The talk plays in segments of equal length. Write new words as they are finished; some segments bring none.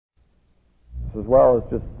as well as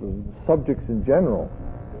just the subjects in general.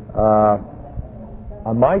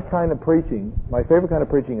 My kind of preaching, my favorite kind of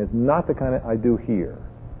preaching is not the kind I do here.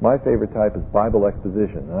 My favorite type is Bible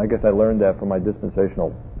exposition, and I guess I learned that from my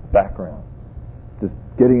dispensational background. Just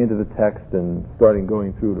getting into the text and starting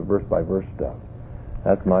going through the verse-by-verse stuff.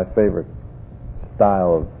 That's my favorite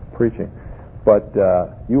style of preaching. But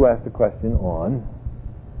you asked a question on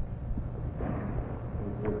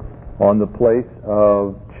the place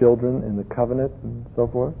of children in the covenant and so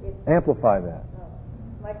forth. Amplify that.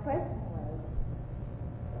 My question was,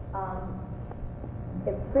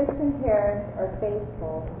 if Christian parents are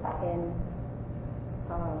faithful in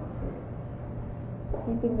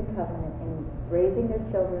keeping the covenant and raising their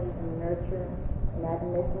children in the nurture and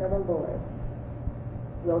admonition of the Lord,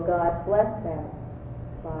 will God bless that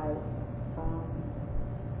by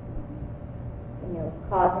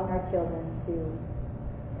causing our children to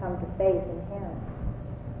come to faith in Him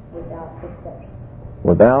without exception?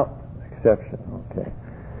 Without exception, okay.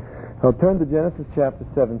 I'll turn to Genesis chapter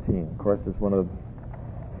 17. Of course, it's one of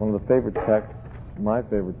the favorite texts, my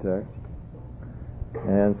favorite text.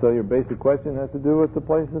 And so your basic question has to do with the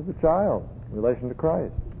place of the child in relation to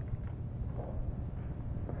Christ.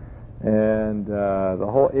 And the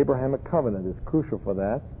whole Abrahamic covenant is crucial for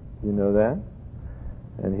that. You know that.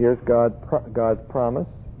 And here's God's promise.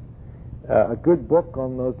 A good book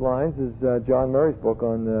on those lines is John Murray's book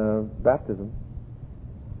on baptism.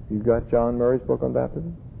 You've got John Murray's book on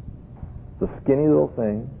baptism? It's a skinny little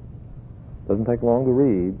thing. Doesn't take long to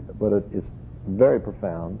read, but it's very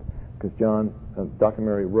profound because Dr.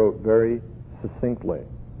 Murray wrote very succinctly.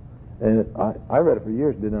 And I read it for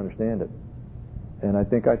years and didn't understand it. And I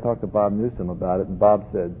think I talked to Bob Newsom about it, and Bob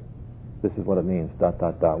said, this is what it means, ...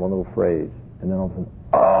 one little phrase. And then all of a sudden,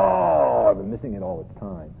 I've been missing it all the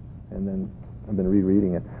time. And then I've been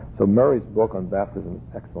rereading it. So Murray's book on baptism is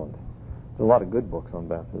excellent. There's a lot of good books on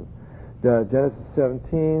baptism. Genesis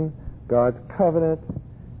 17, God's covenant.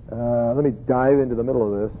 Let me dive into the middle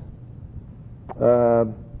of this.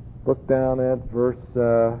 Look down at verse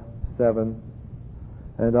 7.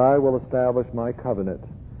 And I will establish my covenant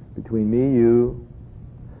between me, you,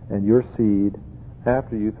 and your seed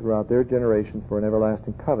after you throughout their generations for an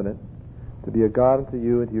everlasting covenant, to be a God unto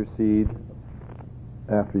you and to your seed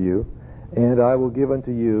after you. And I will give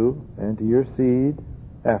unto you and to your seed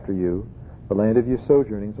after you the land of your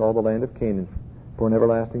sojournings, all the land of Canaan, for an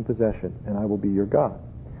everlasting possession, and I will be your God.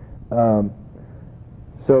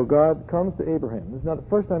 So God comes to Abraham. This is not the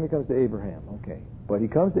first time He comes to Abraham, okay. But He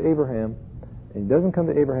comes to Abraham, and He doesn't come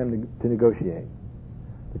to Abraham to negotiate.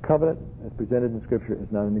 The covenant, as presented in Scripture, is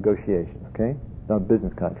not a negotiation, okay? It's not a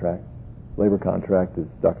business contract, labor contract, as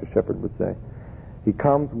Dr. Shepard would say. He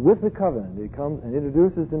comes with the covenant. He comes and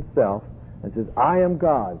introduces Himself and says, I am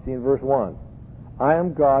God. See in verse 1. I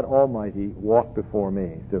am God Almighty, walk before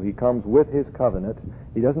me. So He comes with His covenant.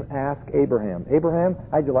 He doesn't ask Abraham, Abraham,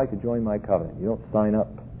 how'd you like to join my covenant? You don't sign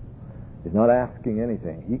up. He's not asking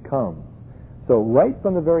anything. He comes. So right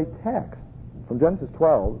from the very text, from Genesis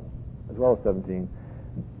 12, as well as 17,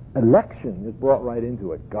 election is brought right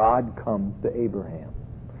into it. God comes to Abraham.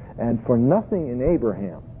 And for nothing in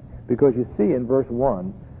Abraham, because you see in verse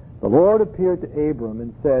 1, the Lord appeared to Abram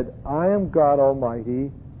and said, I am God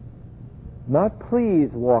Almighty, not please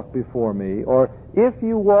walk before me, or if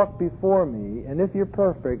you walk before me, and if you're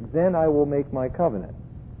perfect, then I will make my covenant.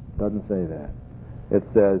 It doesn't say that. It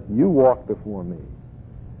says, you walk before me.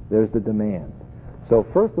 There's the demand. So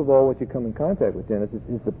first of all, what you come in contact with Genesis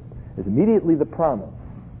is immediately the promise.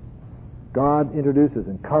 God introduces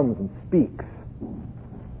and comes and speaks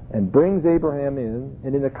and brings Abraham in,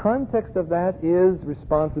 and in the context of that is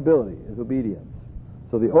responsibility, is obedience.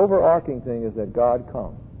 So the overarching thing is that God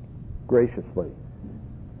comes graciously.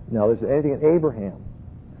 Now, is there anything in Abraham?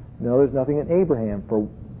 No, there's nothing in Abraham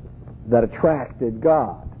that attracted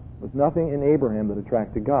God. There's nothing in Abraham that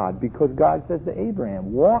attracted God, because God says to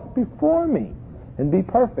Abraham, walk before me and be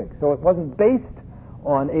perfect. So it wasn't based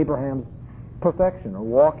on Abraham's perfection or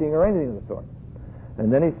walking or anything of the sort.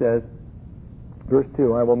 And then He says, verse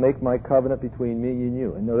 2, I will make my covenant between me and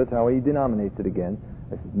you. And notice how He denominates it again.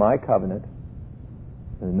 This is my covenant.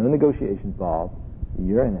 There's no negotiation involved.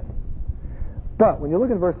 You're in it. But when you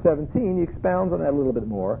look at verse 17, He expounds on that a little bit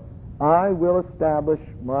more. I will establish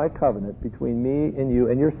my covenant between me and you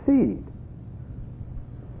and your seed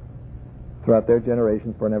throughout their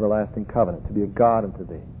generations for an everlasting covenant, to be a God unto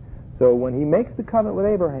thee. So when He makes the covenant with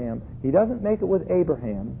Abraham, He doesn't make it with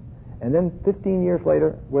Abraham and then 15 years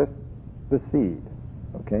later with the seed.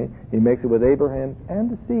 Okay? He makes it with Abraham and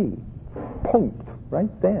the seed. Punct, right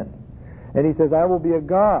then. And He says, I will be a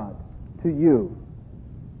God to you.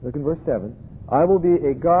 Look in verse 7. I will be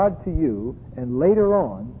a God to you, and later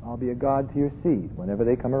on, I'll be a God to your seed, whenever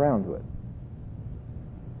they come around to it.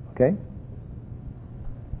 Okay?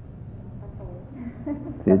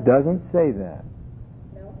 See, it doesn't say that.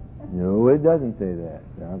 No, it doesn't say that.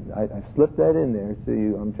 I've slipped that in there, so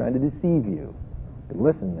I'm trying to deceive you. But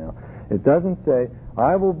listen now. It doesn't say,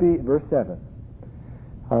 I will be, verse 7,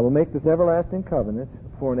 I will make this everlasting covenant,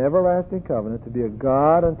 for an everlasting covenant, to be a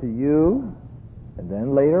God unto you, and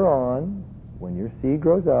then later on, when your seed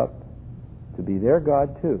grows up, to be their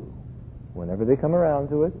God too, whenever they come around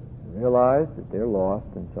to it, and realize that they're lost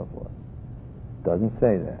and so forth. It doesn't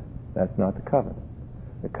say that. That's not the covenant.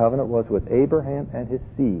 The covenant was with Abraham and his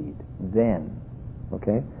seed then.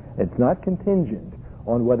 Okay? It's not contingent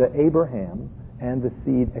on whether Abraham and the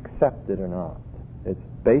seed accept it or not. It's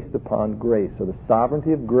based upon grace. So the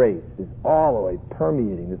sovereignty of grace is all the way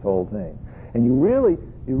permeating this whole thing. And you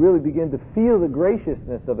really begin to feel the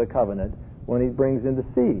graciousness of the covenant when he brings in the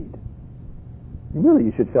seed.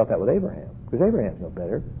 You should have felt that with Abraham, because Abraham's no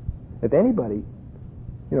better. If anybody,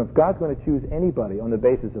 if God's going to choose anybody on the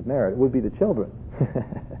basis of merit, it would be the children.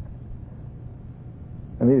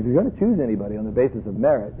 I mean, if you're going to choose anybody on the basis of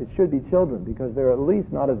merit, it should be children, because they're at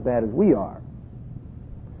least not as bad as we are.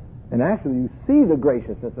 And actually, you see the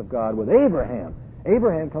graciousness of God with Abraham.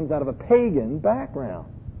 Abraham comes out of a pagan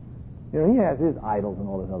background. He has his idols and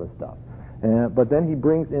all this other stuff. But then he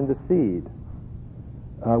brings in the seed.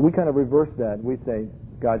 We kind of reverse that. We say,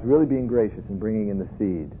 God's really being gracious in bringing in the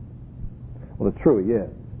seed. Well, it's true, he is.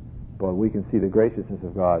 But we can see the graciousness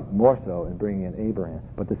of God more so in bringing in Abraham.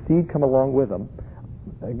 But the seed come along with him.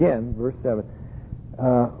 Again, verse 7,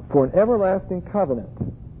 for an everlasting covenant.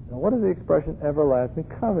 Now, what does the expression everlasting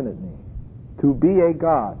covenant mean? To be a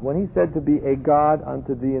God. When he said to be a God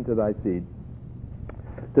unto thee and to thy seed,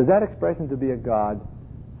 does that expression to be a God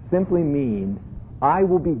simply mean, I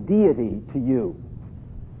will be deity to you?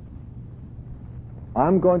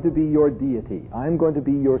 I'm going to be your deity. I'm going to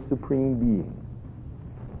be your supreme being.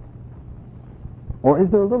 Or is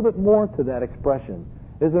there a little bit more to that expression?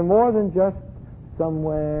 Is there more than just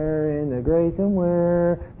somewhere in the great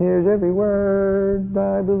somewhere, here's every word,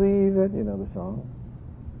 I believe it? You know the song.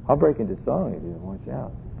 I'll break into song if you don't watch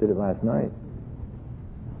out. Did it last night.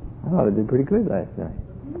 I thought I did pretty good last night.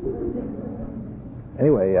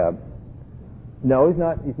 Anyway, no,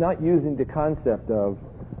 he's not using the concept of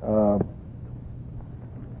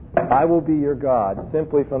I will be your God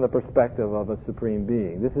simply from the perspective of a supreme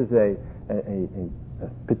being. This is a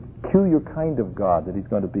peculiar kind of God that he's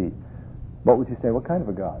going to be. What would you say? What kind of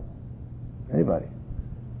a God? Anybody?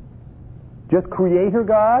 Just creator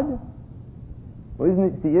God? Well,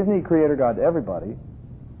 isn't he creator God to everybody?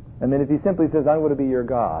 And then if he simply says, I'm going to be your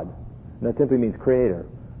God, that simply means creator.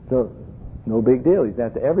 So, no big deal. He's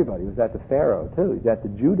that to everybody. He was that to Pharaoh, too. He's that to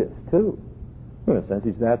Judas, too. In a sense,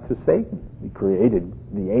 he's that to Satan. He created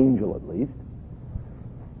the angel, at least.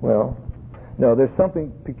 Well, no, there's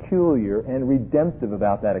something peculiar and redemptive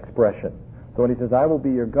about that expression. So when he says, I will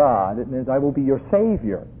be your God, it means I will be your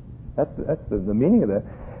Savior. That's the meaning of it.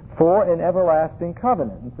 For an everlasting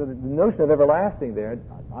covenant. And so the notion of everlasting there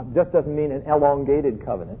just doesn't mean an elongated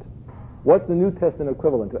covenant. What's the New Testament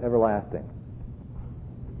equivalent to everlasting?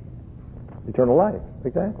 Eternal life,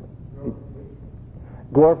 exactly.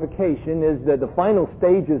 Glorification is the final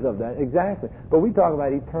stages of that, exactly. But we talk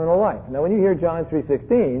about eternal life. Now, when you hear John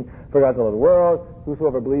 3:16, for God so loved the world,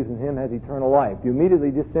 whosoever believes in him has eternal life, you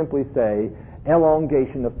immediately just simply say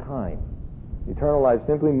elongation of time. Eternal life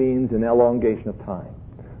simply means an elongation of time.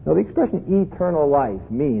 Now, the expression eternal life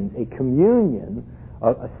means a communion,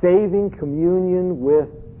 a saving communion with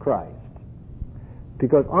Christ.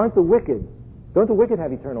 Because don't the wicked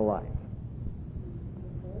have eternal life?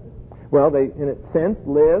 Well, they, in a sense,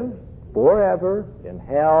 live forever in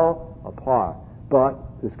hell apart. But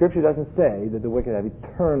the Scripture doesn't say that the wicked have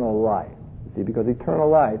eternal life. You see, because eternal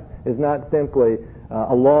life is not simply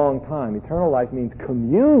a long time. Eternal life means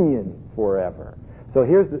communion forever. So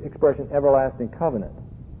here's the expression everlasting covenant.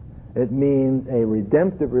 It means a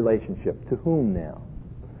redemptive relationship. To whom now?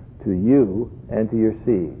 To you and to your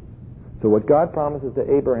seed. So what God promises to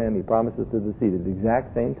Abraham, he promises to the seed at the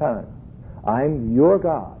exact same time. I'm your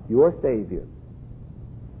God, your Savior.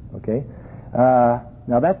 Okay?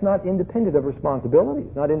 Now that's not independent of responsibility.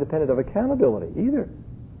 It's not independent of accountability either.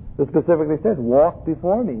 It specifically says, walk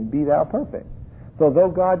before me and be thou perfect. So though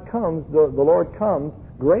God comes, the Lord comes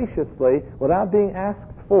graciously without being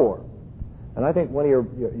asked for. And I think one of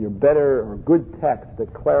your better or good texts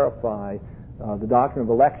that clarify the doctrine of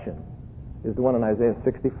election is the one in Isaiah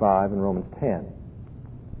 65 and Romans 10.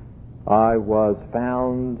 I was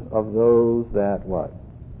found of those that what?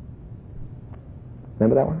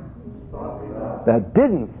 Remember that one? That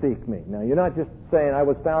didn't seek me. Now, you're not just saying I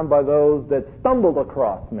was found by those that stumbled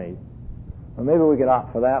across me. Or maybe we could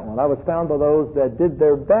opt for that one. I was found by those that did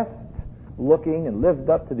their best looking and lived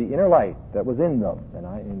up to the inner light that was in them.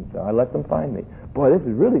 And so I let them find me. Boy, this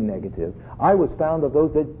is really negative. I was found of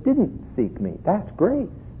those that didn't seek me. That's grace.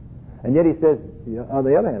 And yet he says, on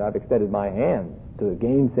the other hand, I've extended my hand to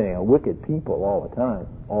gainsaying a wicked people all the time,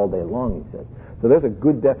 all day long, he says. So there's a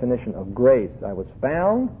good definition of grace. I was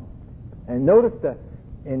found, and notice that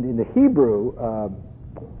in the Hebrew,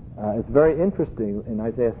 it's very interesting in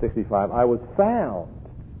Isaiah 65, I was found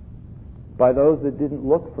by those that didn't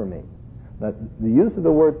look for me. Now, the use of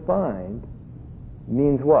the word find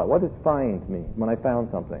means what? What does find mean when I found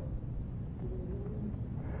something?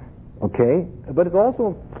 Okay, but it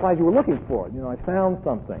also implies you were looking for it. I found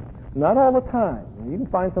something. Not all the time. You can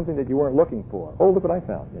find something that you weren't looking for. Oh, look what I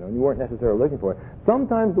found. And you weren't necessarily looking for it.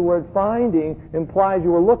 Sometimes the word finding implies you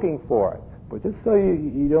were looking for it. But just so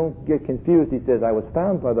you don't get confused, he says, I was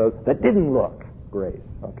found by those that didn't look. Grace.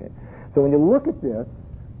 Okay. So when you look at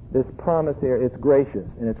this promise here, it's gracious.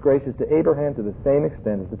 And it's gracious to Abraham to the same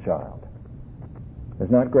extent as the child.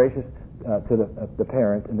 It's not gracious to the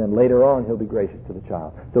parent, and then later on he'll be gracious to the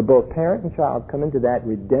child. So both parent and child come into that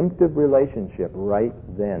redemptive relationship right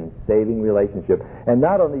then, saving relationship. And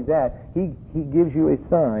not only that, he gives you a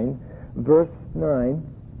sign. Verse 9,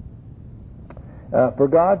 for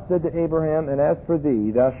God said to Abraham, and as for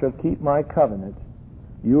thee, thou shalt keep my covenant,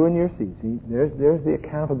 you and your seed. See, there's the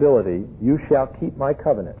accountability. You shall keep my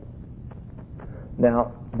covenant.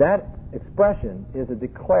 Now, that expression is a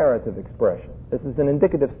declarative expression. This is an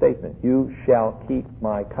indicative statement. You shall keep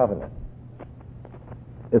my covenant.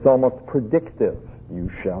 It's almost predictive. You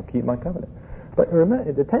shall keep my covenant. But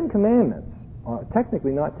remember, the Ten Commandments are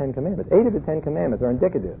technically not Ten Commandments. 8 of the Ten Commandments are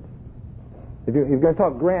indicatives. If you're going to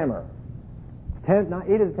talk grammar, 8 of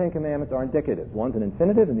the Ten Commandments are indicatives. One's an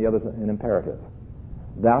infinitive and the other's an imperative.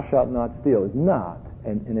 Thou shalt not steal is not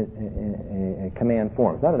in a command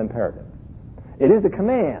form. It's not an imperative. It is a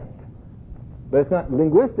command. But it's not,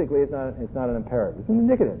 linguistically, it's not an imperative. It's an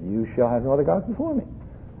indicative. You shall have no other gods before me.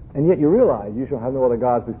 And yet you realize you shall have no other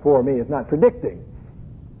gods before me. It's not predicting.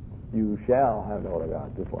 You shall have no other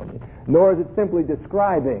gods before me. Nor is it simply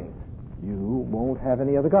describing you won't have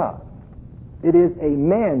any other gods. It is a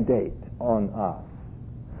mandate on us.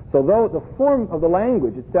 So though the form of the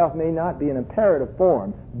language itself may not be an imperative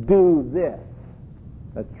form, do this.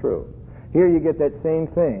 That's true. Here you get that same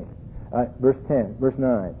thing. Verse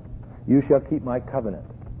 9. You shall keep my covenant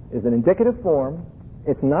is an indicative form.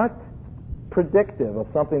 It's not predictive of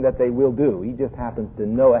something that they will do. He just happens to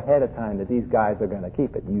know ahead of time that these guys are going to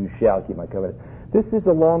keep it. You shall keep my covenant. This is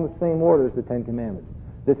along the same order as the Ten Commandments.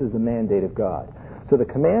 This is the mandate of God. So the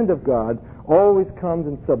command of God always comes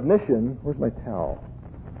in submission. Where's my towel?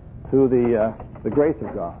 To the grace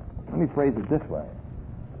of God. Let me phrase it this way.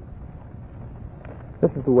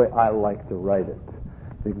 This is the way I like to write it.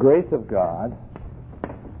 The grace of God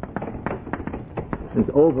is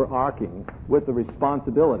overarching with the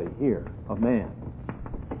responsibility here of man.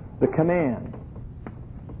 The command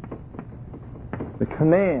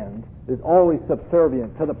is always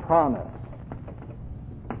subservient to the promise.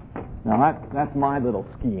 Now that's my little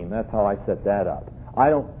scheme. That's how I set that up.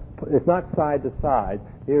 It's not side to side.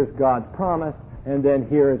 Here's God's promise, and then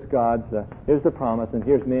here's here's the promise, and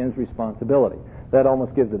here's man's responsibility. That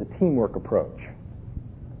almost gives it a teamwork approach.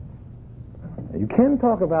 Now, you can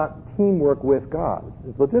talk about teamwork with God.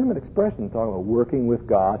 It's a legitimate expression to talk about working with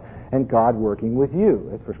God and God working with you.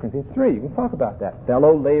 That's 1 Corinthians 3. You can talk about that.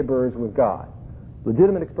 Fellow laborers with God.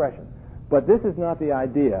 Legitimate expression. But this is not the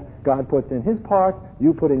idea. God puts in his part,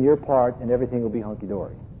 you put in your part, and everything will be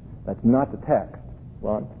hunky-dory. That's not the text.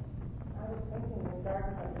 Ron? I was thinking in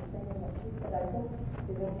darkness, I was thinking what she said. I think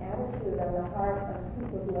there's an attitude on the heart of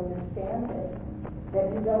people who understand it, that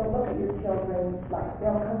you don't look at your children like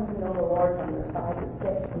they'll come to know the Lord when they're 5 or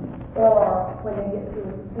 6, or when they get to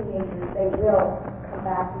teenagers, they will come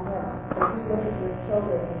back to him. But you look at your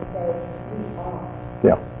children and say, you are.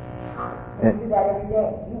 Yeah. And you do that every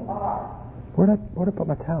day. You are. Where'd I put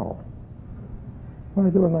my towel? What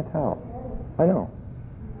did I do with my towel? I know.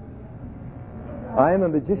 I am a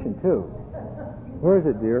magician, too. Where is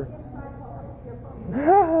it, dear?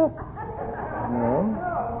 No.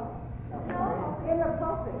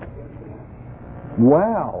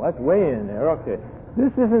 Wow, that's way in there. Okay.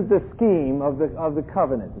 This isn't the scheme of the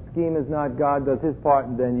covenant. The scheme is not God does his part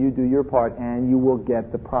and then you do your part and you will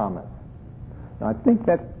get the promise. Now, I think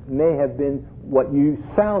that may have been what you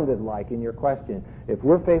sounded like in your question. If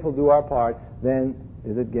we're faithful to do our part, then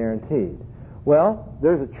is it guaranteed? Well,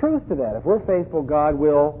 there's a truth to that. If we're faithful, God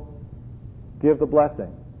will give the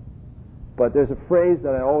blessing. but there's a phrase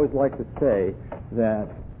that I always like to say, that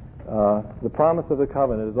the promise of the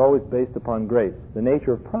covenant is always based upon grace. The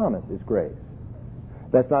nature of promise is grace.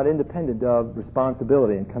 That's not independent of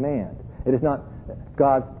responsibility and command. It is not,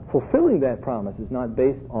 God fulfilling that promise is not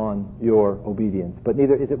based on your obedience, but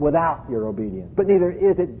neither is it without your obedience. But neither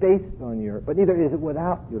is it neither is it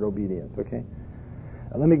without your obedience, okay?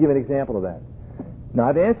 Let me give an example of that. Now,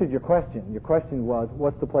 I've answered your question. Your question was,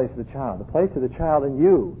 what's the place of the child? The place of the child in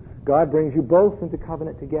you. God brings you both into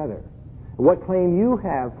covenant together. What claim you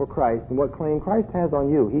have for Christ and what claim Christ has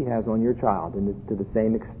on you, he has on your child, and to the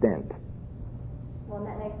same extent. Well,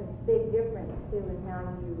 that makes a big difference, too, in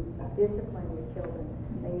how you discipline your children.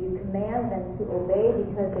 And you command them to obey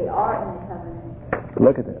because they are in the covenant.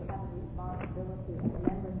 Look at this. They have a responsibility as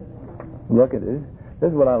members of the covenant. Look at this. This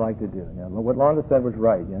is what I like to do. Now, what Londa said was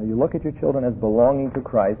right. You look at your children as belonging to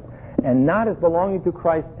Christ, and not as belonging to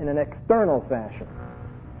Christ in an external fashion,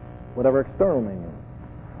 whatever external may mean,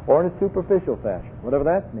 or in a superficial fashion, whatever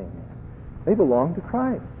that means. They belong to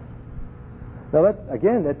Christ. Now,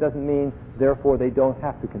 that doesn't mean, therefore, they don't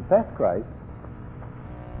have to confess Christ.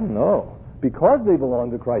 No. Because they belong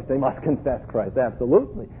to Christ, they must confess Christ.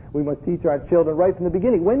 Absolutely. We must teach our children right from the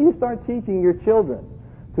beginning. When you start teaching your children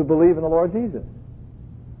to believe in the Lord Jesus,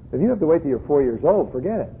 if you have to wait till you're 4 years old,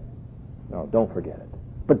 forget it. No, don't forget it.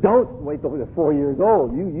 But don't wait till they're 4 years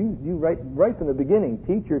old. You right from the beginning,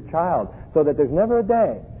 teach your child so that there's never a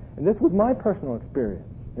day. And this was my personal experience.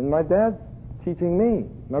 And my dad's teaching me.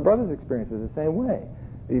 My brother's experience is the same way.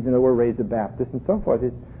 Even though we're raised a Baptist and so forth,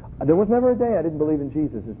 there was never a day I didn't believe in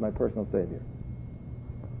Jesus as my personal Savior.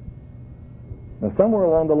 Now, somewhere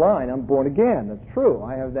along the line, I'm born again. That's true.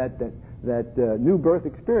 I have that new birth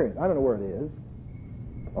experience. I don't know where it is.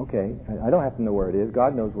 Okay, I don't have to know where it is.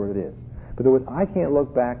 God knows where it is. But I can't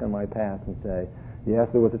look back on my past and say, yes,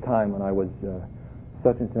 there was a time when I was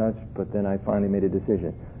such and such, but then I finally made a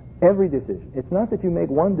decision. Every decision. It's not that you make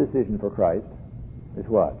one decision for Christ. It's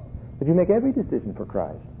what? That you make every decision for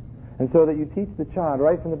Christ. And so that you teach the child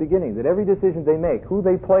right from the beginning that every decision they make, who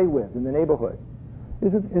they play with in the neighborhood,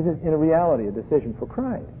 is in reality a decision for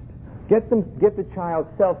Christ. Get the child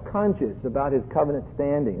self-conscious about his covenant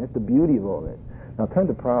standing. That's the beauty of all this. Now turn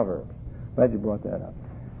to Proverbs. Glad you brought that up.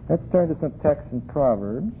 Let's turn to some texts in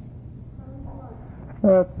Proverbs.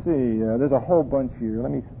 Let's see. There's a whole bunch here.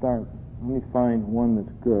 Let me find one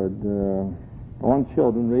that's good. On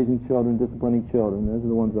children, raising children, disciplining children. Those are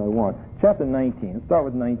the ones I want. Chapter 19. Let's start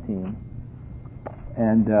with 19.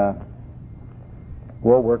 And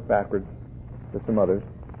we'll work backwards to some others.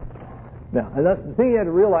 Now, the thing you have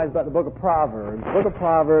to realize about the book of Proverbs,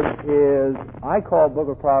 I call the book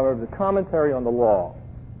of Proverbs a commentary on the law.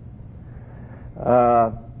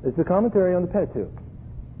 It's a commentary on the Pentateuch.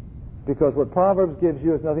 Because what Proverbs gives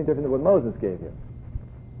you is nothing different than what Moses gave you.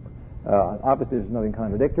 Obviously, there's nothing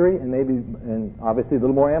contradictory, and obviously a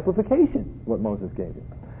little more amplification what Moses gave you.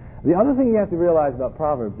 The other thing you have to realize about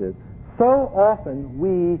Proverbs is, so often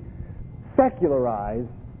we secularize,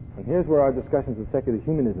 and here's where our discussions of secular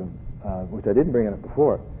humanism, which I didn't bring up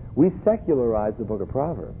before, we secularize the book of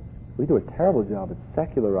Proverbs. We do a terrible job at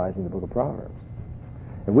secularizing the book of Proverbs.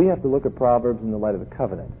 And we have to look at Proverbs in the light of the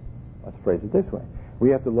covenant. Let's phrase it this way. We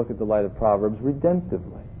have to look at the light of Proverbs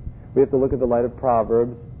redemptively. We have to look at the light of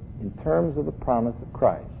Proverbs in terms of the promise of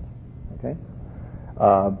Christ. Okay?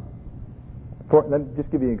 Let me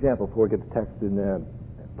just give you an example before we get the text in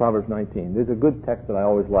Proverbs 19. There's a good text that I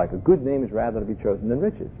always like. A good name is rather to be chosen than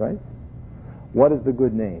riches, right? What is the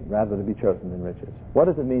good name? Rather to be chosen than riches. What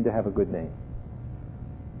does it mean to have a good name?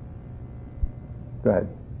 Go ahead.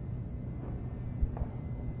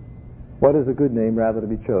 What is a good name rather to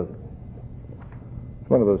be chosen? It's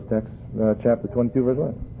one of those texts, chapter 22, verse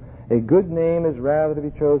 1. A good name is rather to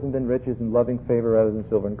be chosen than riches, and loving favor rather than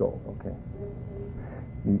silver and gold. Okay.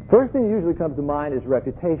 First thing that usually comes to mind is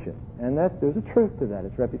reputation, and there's a truth to that.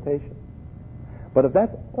 It's reputation. But if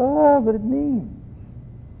that's all that it means,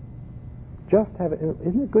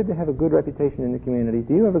 isn't it good to have a good reputation in the community?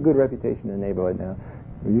 Do you have a good reputation in the neighborhood now?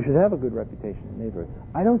 Well, you should have a good reputation in the neighborhood.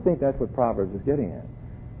 I don't think that's what Proverbs is getting at.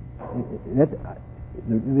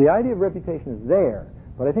 The idea of reputation is there,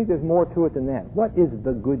 but I think there's more to it than that. What is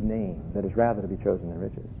the good name that is rather to be chosen than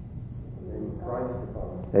riches?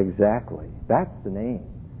 Exactly. That's the name.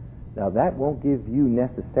 Now, that won't give you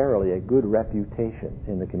necessarily a good reputation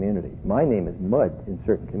in the community. My name is Mud in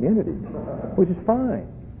certain communities, which is fine.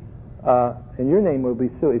 And your name will be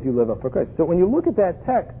Sue if you live up for Christ. So when you look at that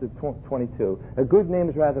text of 22, a good name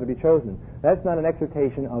is rather to be chosen. That's not an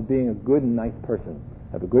exhortation of being a good and nice person.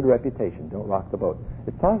 Have a good reputation. Don't rock the boat.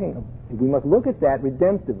 It's talking, we must look at that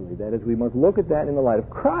redemptively. That is, we must look at that in the light of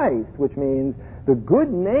Christ, which means the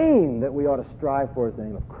good name that we ought to strive for is the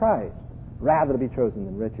name of Christ, rather to be chosen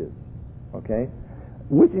than riches. Okay?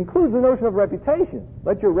 Which includes the notion of reputation.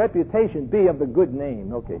 Let your reputation be of the good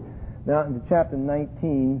name. Okay. Now, into chapter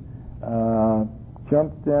 19,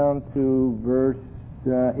 jump down to verse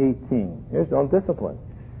 18. Here's on discipline.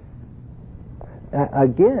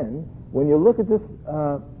 Again, when you look at this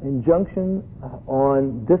injunction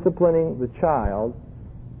on disciplining the child,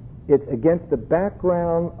 it's against the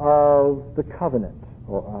background of the covenant,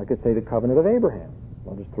 or I could say the covenant of Abraham.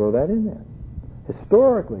 I'll just throw that in there.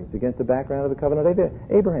 Historically, it's against the background of the covenant of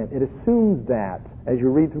Abraham. It assumes that, as you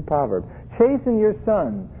read through Proverbs. Chasten your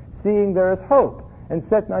son, seeing there is hope, and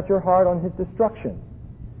set not your heart on his destruction.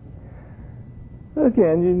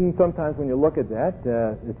 Again, sometimes when you look at that,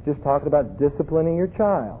 it's just talking about disciplining your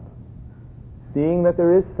child, seeing that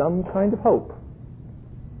there is some kind of hope.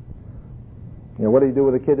 You know, what do you do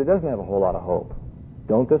with a kid that doesn't have a whole lot of hope?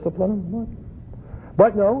 Don't discipline him? What?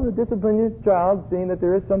 But no, discipline your child, seeing that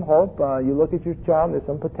there is some hope. You look at your child and there's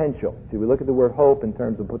some potential. See, we look at the word hope in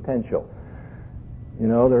terms of potential. You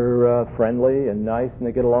know, they're friendly and nice and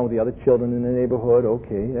they get along with the other children in the neighborhood.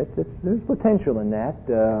 Okay, there's potential in that.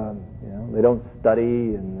 You know, they don't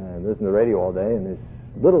study and listen to the radio all day, and there's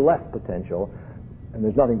a little less potential, and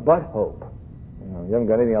there's nothing but hope. You know, you haven't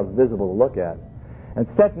got anything else visible to look at. And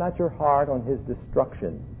set not your heart on his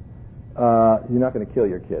destruction. You're not going to kill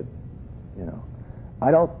your kid. You know, I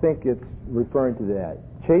don't think it's referring to that.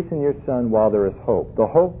 Chasten your son while there is hope. The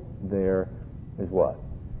hope there is what?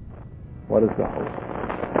 What is the hope?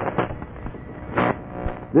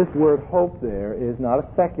 This word hope there is not a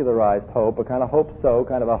secularized hope, a kind of hope so,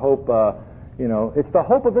 kind of a hope, you know, it's the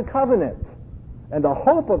hope of the covenant. And the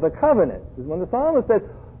hope of the covenant is when the psalmist says,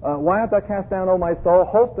 why art thou cast down, O my soul?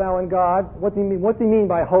 Hope thou in God. What's he mean? What's he mean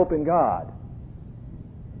by hope in God?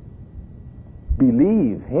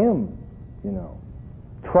 Believe him, you know.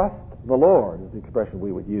 Trust the Lord is the expression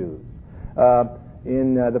we would use.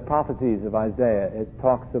 In the prophecies of Isaiah, it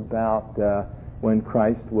talks about when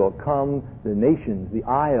Christ will come, the nations, the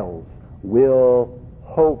isles, will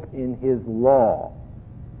hope in his law.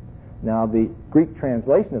 Now, the Greek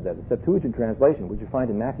translation of that, the Septuagint translation, which you find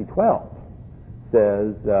in Matthew 12,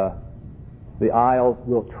 says the isles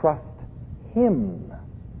will trust him.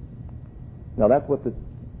 Now, that's what the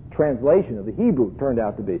translation of the Hebrew turned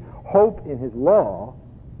out to be. Hope in his law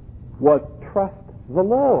was trust the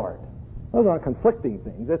Lord. Those aren't conflicting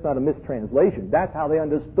things. That's not a mistranslation. That's how they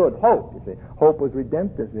understood hope. You see, hope was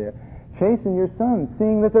redemptive there. Chasten your son,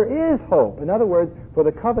 seeing that there is hope. In other words, for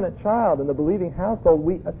the covenant child in the believing household,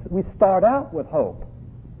 we start out with hope.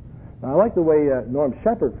 Now, I like the way Norm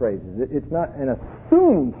Shepherd phrases it. It's not an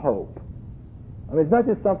assumed hope. I mean, it's not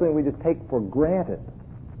just something we just take for granted.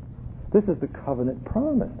 This is the covenant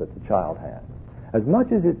promise that the child has. As much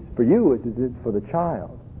as it's for you as it is for the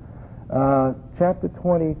child. Chapter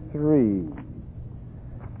 23.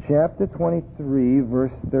 Chapter 23,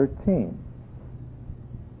 verse 13.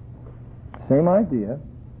 Same idea.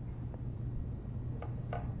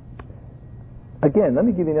 Again, let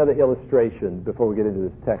me give you another illustration before we get into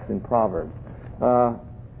this text in Proverbs.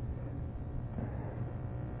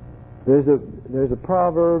 There's a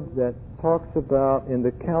proverb that talks about in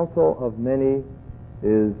the counsel of many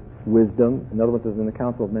is wisdom. Another one says in the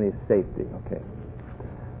counsel of many is safety. Okay.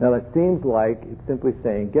 Now that seems like it's simply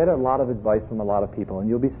saying get a lot of advice from a lot of people and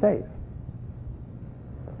you'll be safe.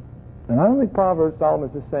 And I don't think Proverbs,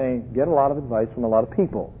 Solomon's just saying get a lot of advice from a lot of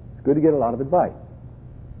people. It's good to get a lot of advice.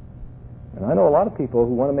 And I know a lot of people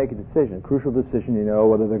who want to make a decision, a crucial decision, you know,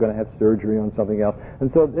 whether they're going to have surgery on something else. And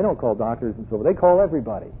so they don't call doctors and so forth. They call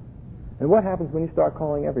everybody. And what happens when you start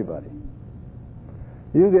calling everybody?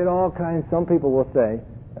 You get all kinds. Some people will say,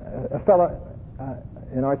 a fellow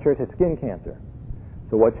in our church had skin cancer.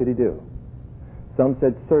 So what should he do? Some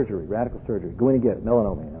said surgery, radical surgery. Go in and get it,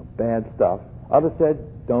 melanoma, you know, bad stuff. Others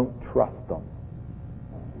said, don't trust them.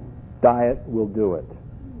 Diet will do it.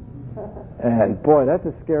 And boy, that's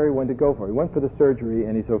a scary one to go for. He went for the surgery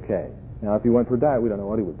and he's okay. Now, if he went for diet, we don't know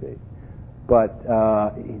what he would be. But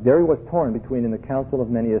there he was torn between in the counsel of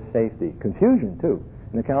many is safety. Confusion, too.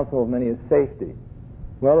 In the counsel of many is safety.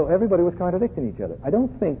 Well, everybody was contradicting each other. I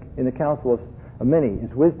don't think in the counsel of many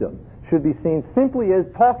is wisdom should be seen simply as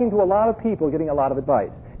talking to a lot of people, getting a lot of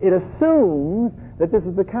advice. It assumes that this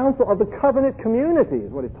is the counsel of the covenant community,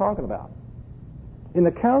 is what it's talking about. In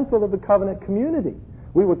the counsel of the covenant community,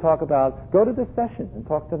 we would talk about, go to this session and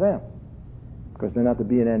talk to them. Because they're not the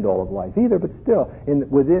be and end all of life either, but still,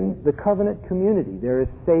 within the covenant community, there is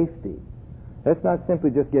safety. That's not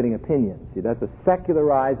simply just getting opinions. See, that's a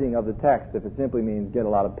secularizing of the text if it simply means get a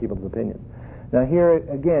lot of people's opinions. Now here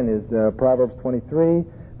again is Proverbs 23,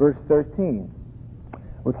 verse 13.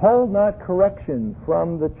 Withhold not correction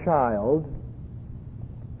from the child,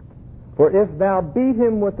 for if thou beat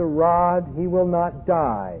him with the rod, he will not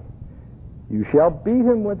die. You shall beat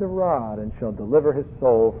him with the rod, and shall deliver his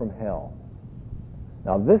soul from hell.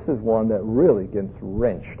 Now this is one that really gets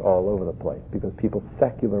wrenched all over the place, because people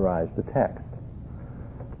secularize the text.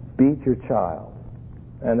 Beat your child.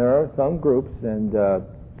 And there are some groups and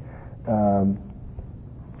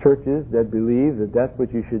churches that believe that that's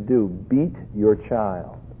what you should do. Beat your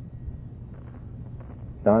child.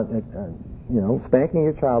 Now, spanking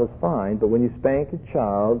your child is fine, but when you spank a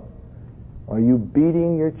child, are you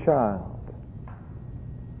beating your child?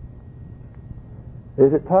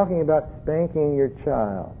 Is it talking about spanking your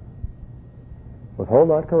child? Withhold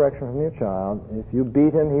not correction from your child. If you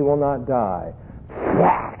beat him, he will not die.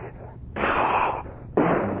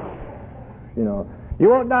 You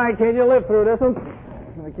won't die, kid. You'll live through this one.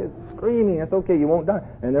 And the kid's screaming. That's okay. You won't die.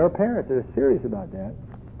 And there are parents that are serious about that.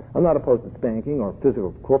 I'm not opposed to spanking or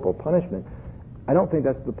physical corporal punishment. I don't think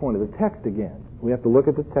that's the point of the text again. We have to look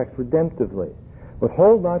at the text redemptively.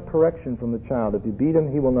 Withhold not correction from the child. If you beat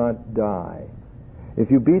him, he will not die. If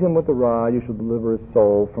you beat him with the rod, you shall deliver his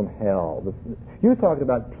soul from hell. You're talking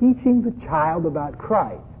about teaching the child about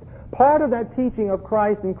Christ. Part of that teaching of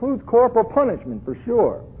Christ includes corporal punishment, for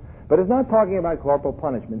sure. But it's not talking about corporal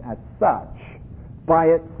punishment as such, by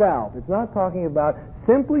itself. It's not talking about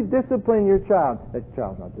simply discipline your child. That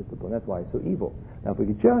child's not disciplined. That's why he's so evil. Now, if we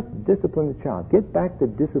could just discipline the child, get back to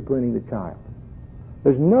disciplining the child.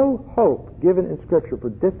 There's no hope given in Scripture for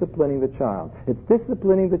disciplining the child. It's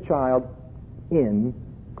disciplining the child in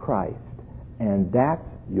Christ. And that's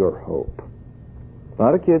your hope. A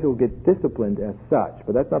lot of kids will get disciplined as such,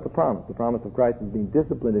 but that's not the promise. The promise of Christ is being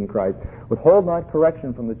disciplined in Christ. Withhold not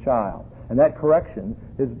correction from the child. And that correction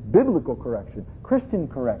is biblical correction, Christian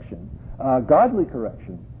correction, godly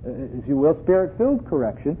correction, if you will, spirit-filled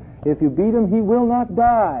correction. If you beat him, he will not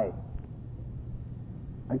die.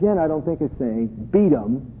 Again, I don't think it's saying beat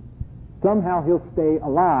him. Somehow he'll stay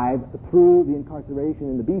alive through the incarceration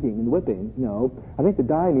and the beating and the whipping. No, I think to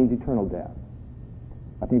die means eternal death.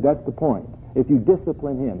 I think that's the point. If you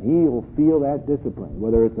discipline him, he will feel that discipline,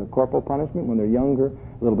 whether it's a corporal punishment when they're younger,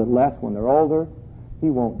 a little bit less when they're older. He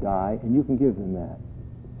won't die, and you can give them that.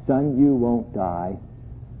 Son, you won't die.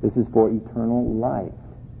 This is for eternal life.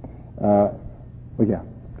 Yeah.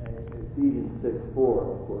 Ephesians 6:4,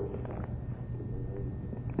 of course.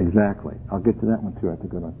 Exactly. I'll get to that one too. That's a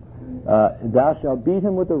good one. Thou shalt beat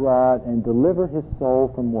him with the rod and deliver his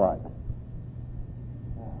soul from what?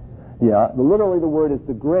 Yeah, literally the word is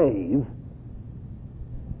the grave.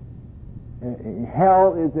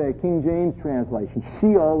 Hell is a King James translation.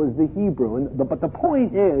 Sheol is the Hebrew. But the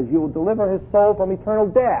point is, you will deliver his soul from eternal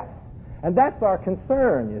death. And that's our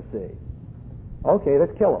concern, you see. Okay,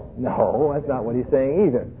 let's kill him. No, that's not what he's saying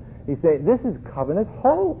either. He's saying, this is covenant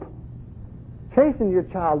hope. Chasten your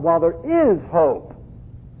child while there is hope.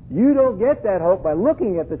 You don't get that hope by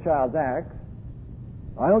looking at the child's acts.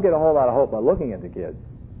 I don't get a whole lot of hope by looking at the kids.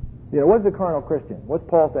 What's a carnal Christian? What's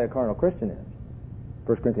Paul say a carnal Christian is?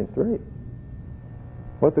 1 Corinthians 3.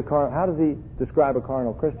 How does he describe a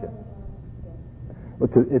carnal Christian? Well,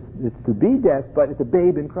 it's to be death, but it's a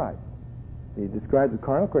babe in Christ. He describes a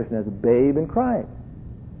carnal Christian as a babe in Christ.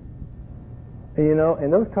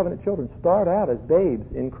 And those covenant children start out as babes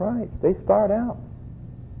in Christ. They start out.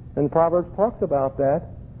 And Proverbs talks about that.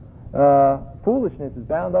 Foolishness is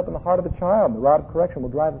bound up in the heart of a child, and the rod of correction will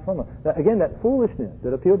drive it from him. Now, again, that foolishness,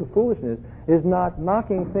 that appeal to foolishness, is not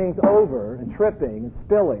knocking things over and tripping and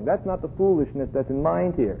spilling. That's not the foolishness that's in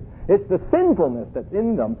mind here. It's the sinfulness that's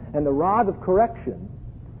in them, and the rod of correction,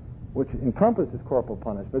 which encompasses corporal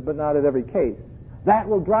punishment, but not at every case. That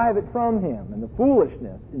will drive it from him. And the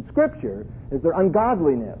foolishness in Scripture is their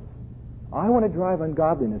ungodliness. I want to drive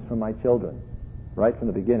ungodliness from my children, right from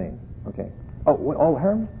the beginning. Okay.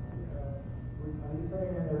 Herman? Are you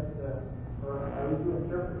saying that, or are you to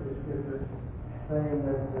interpret the Scripture saying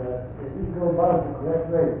that if we go about the correct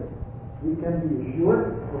way, we can be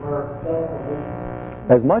assured of our salvation?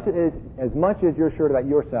 As much as you're assured about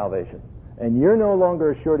your salvation. And you're no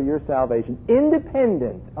longer assured of your salvation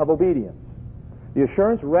independent of obedience. The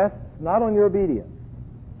assurance rests not on your obedience,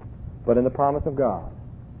 but in the promise of God.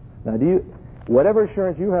 Now, whatever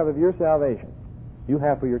assurance you have of your salvation, you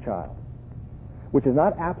have for your child, which is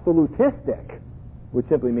not absolutistic, which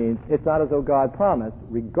simply means it's not as though God promised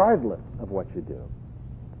regardless of what you do.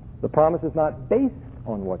 The promise is not based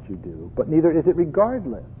on what you do, but neither is it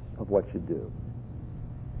regardless of what you do.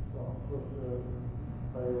 Well, of course,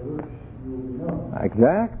 by your works you will be known.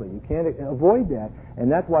 Exactly. You can't avoid that.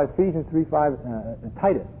 And that's why Ephesians 3:5,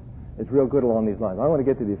 Titus, is real good along these lines. I want to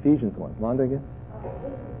get to the Ephesians one. Londa again?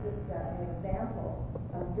 This is just an example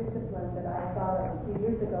of discipline that I thought of a few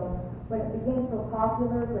years ago. When it became so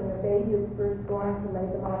popular, when the baby was first born, to lay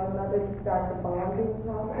them on the mother to start the bonding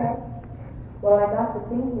process. Well, I got to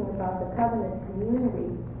thinking about the covenant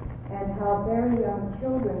community and how very young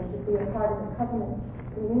children should be a part of the covenant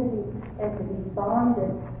community and to be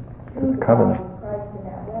bonded to the body of Christ in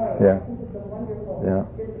that way. Yeah. I think it's a wonderful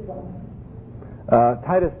discipline.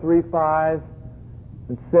 Titus 3:5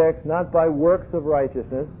 and 6, not by works of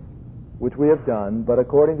righteousness, which we have done, but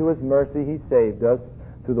according to his mercy he saved us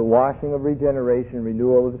through the washing of regeneration,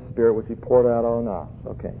 renewal of the Spirit, which he poured out on us.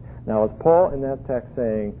 Okay. Now, is Paul in that text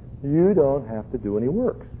saying, you don't have to do any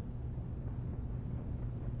works?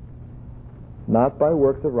 Not by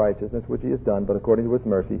works of righteousness, which he has done, but according to his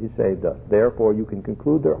mercy he saved us. Therefore, you can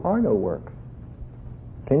conclude there are no works.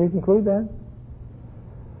 Can you conclude that?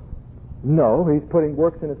 No, he's putting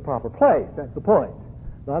works in its proper place. That's the point.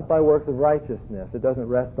 Not by works of righteousness. It doesn't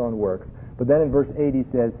rest on works. But then in verse 8 he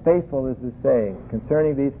says, faithful is the saying,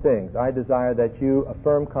 concerning these things, I desire that you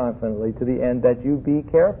affirm confidently to the end that you be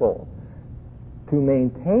careful to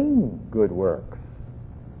maintain good works.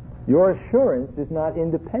 Your assurance is not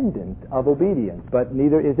independent of obedience, but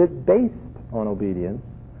neither is it based on obedience.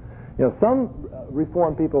 You know, some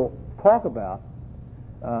Reformed people talk about,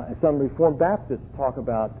 some Reformed Baptists talk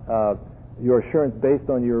about your assurance based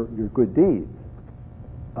on your good deeds.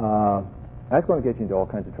 That's going to get you into all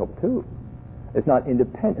kinds of trouble too. It's not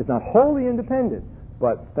independent. It's not wholly independent,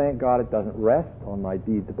 but thank God it doesn't rest on my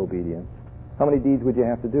deeds of obedience. How many deeds would you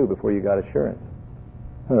have to do before you got assurance?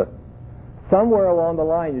 Somewhere along the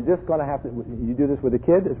line, you're just going to have to. You do this with a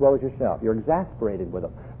kid as well as yourself. You're exasperated with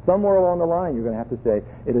them. Somewhere along the line, you're going to have to say,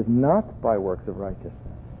 it is not by works of righteousness,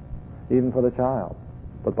 even for the child,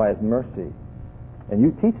 but by his mercy. And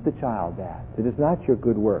you teach the child that. It is not your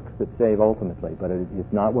good works that save ultimately, but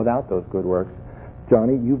it's not without those good works.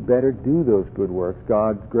 Johnny, you better do those good works.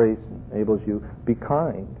 God's grace enables you. Be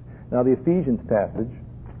kind. Now the Ephesians passage,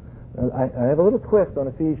 I have a little twist on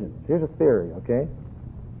Ephesians. Here's a theory, okay?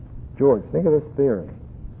 George, think of this theory,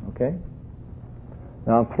 okay?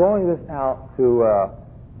 Now I'm throwing this out to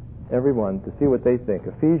everyone to see what they think.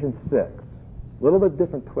 Ephesians 6, a little bit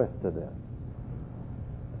different twist to this.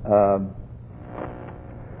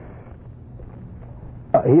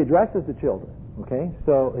 He addresses the children, okay?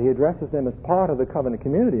 So he addresses them as part of the covenant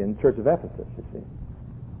community in the church of Ephesus, you see.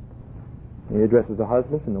 He addresses the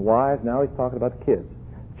husbands and the wives. Now he's talking about the kids.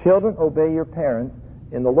 Children, obey your parents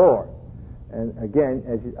in the Lord. And again,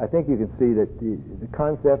 I think you can see that the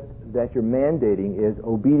concept that you're mandating is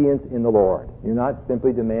obedience in the Lord. You're not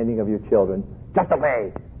simply demanding of your children, just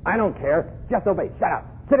obey. I don't care. Just obey. Shut up.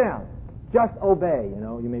 Sit down. Just obey. You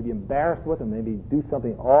know, you may be embarrassed with them, maybe do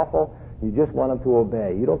something awful. You just want them to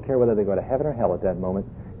obey. You don't care whether they go to heaven or hell at that moment.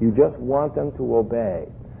 You just want them to obey.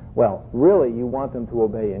 Well, really, you want them to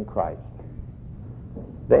obey in Christ.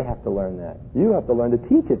 They have to learn that. You have to learn to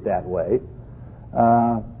teach it that way.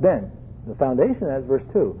 Then, the foundation has verse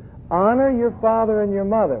 2. Honor your father and your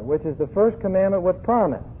mother, which is the first commandment with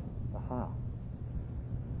promise. Aha.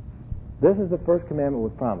 This is the first commandment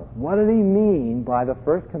with promise. What did he mean by the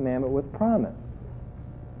first commandment with promise?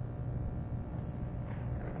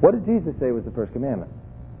 What did Jesus say was the first commandment?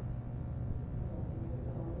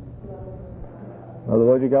 Love the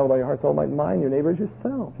Lord your God with all your heart, soul, might, and mind, your neighbor as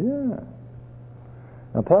yourself. Yeah.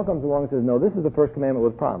 Now Paul comes along and says, no, this is the first commandment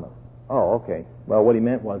with promise. Oh, okay. Well, what he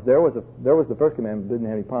meant was there was the first commandment, but didn't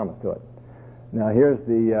have any promise to it. Now here's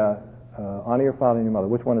the honor your father and your mother.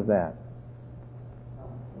 Which one is that?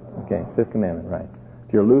 Okay, fifth commandment, right.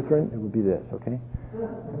 If you're Lutheran, it would be this, okay?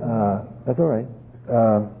 That's all right.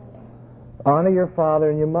 Honor your father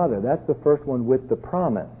and your mother. That's the first one with the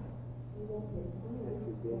promise.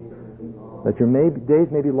 That your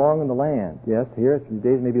days may be long in the land. Yes, here, your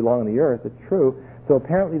days may be long on the earth. It's true. So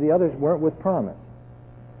apparently the others weren't with promise.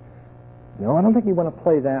 No, I don't think you want to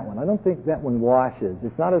play that one. I don't think that one washes.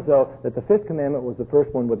 It's not as though that the fifth commandment was the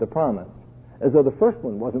first one with the promise, as though the first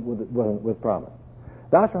one wasn't with promise.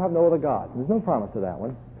 Thou shalt have no other gods. There's no promise to that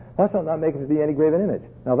one. Thou shalt not make unto thee any graven image.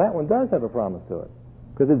 Now that one does have a promise to it,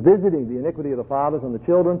 because it's visiting the iniquity of the fathers on the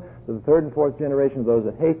children to the third and fourth generation of those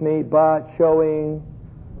that hate me, but showing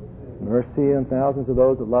mercy on thousands of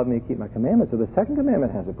those that love me and keep my commandments. So the second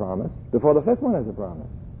commandment has a promise before the fifth one has a promise.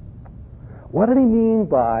 What did he mean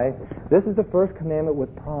by, this is the first commandment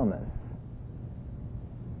with promise?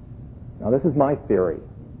 Now this is my theory.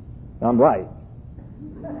 I'm right.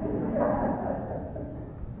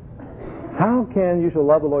 How can you shall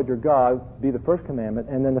love the Lord your God be the first commandment,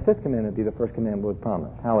 and then the fifth commandment be the first commandment with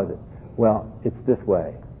promise? How is it? Well, it's this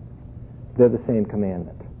way. They're the same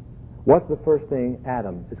commandment. What's the first thing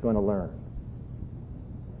Adam is going to learn?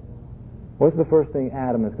 What's the first thing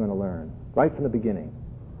Adam is going to learn? Right from the beginning.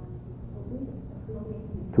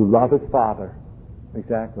 To love his father.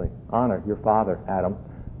 Exactly. Honor your father, Adam.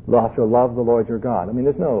 Thou shalt love the Lord your God. I mean,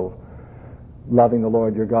 there's no loving the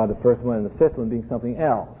Lord your God, the first one and the fifth one being something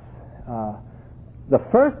else. The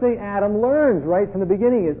first thing Adam learns right from the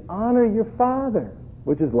beginning is honor your father,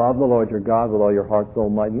 which is love the Lord your God with all your heart, soul,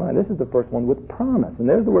 might, and mind. This is the first one with promise. And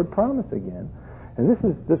there's the word promise again. And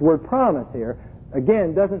this word promise here,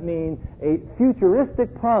 again, doesn't mean a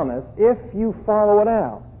futuristic promise if you follow it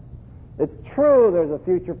out. It's true there's a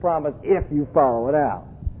future promise if you follow it out.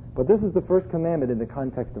 But this is the first commandment in the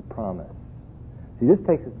context of promise. See, this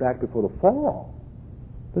takes us back before the fall.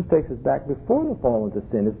 This takes us back before the fall into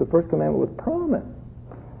sin. It's the first commandment with promise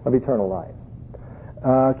of eternal life.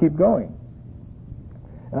 Keep going.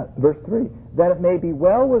 Verse 3, that it may be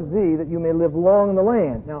well with thee, that you may live long in the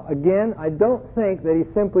land. Now, again, I don't think that he's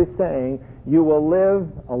simply saying you will live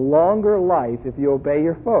a longer life if you obey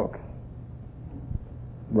your folks.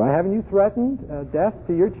 Right? Haven't you threatened death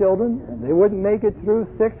to your children? They wouldn't make it through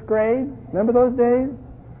 6th grade. Remember those days?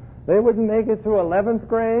 They wouldn't make it through 11th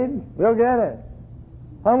grade. They'll get it.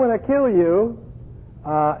 I'm going to kill you.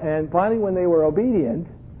 And finally, when they were obedient,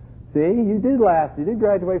 see, you did last. You did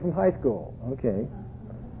graduate from high school. Okay.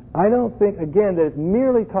 I don't think, again, that it's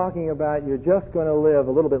merely talking about you're just going to live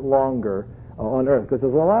a little bit longer on earth, because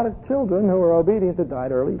there's a lot of children who are obedient that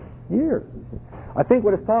died early years. I think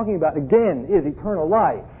what it's talking about, again, is eternal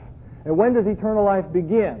life. And when does eternal life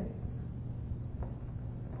begin?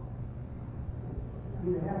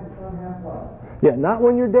 Yeah, not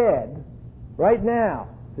when you're dead. Right now.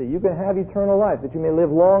 See, you can have eternal life, that you may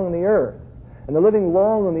live long on the earth. And the living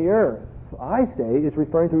long on the earth, I say, is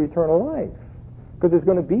referring to eternal life. Because there's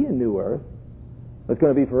going to be a new earth that's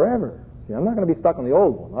going to be forever. See, I'm not going to be stuck on the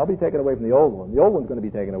old one. I'll be taken away from the old one. The old one's going to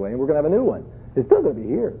be taken away, and we're going to have a new one. It's still going to be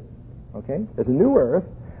here. Okay? There's a new earth,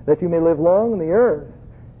 that you may live long on the earth,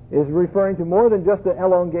 is referring to more than just the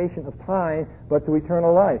elongation of time, but to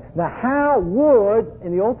eternal life. Now, how would,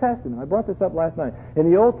 in the Old Testament, I brought this up last night,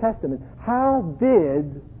 in the Old Testament, how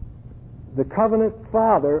did the covenant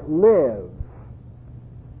father live?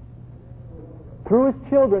 Through his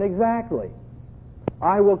children, exactly.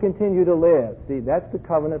 I will continue to live. See, that's the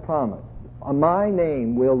covenant promise. My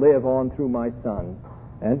name will live on through my sons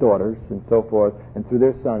and daughters and so forth, and through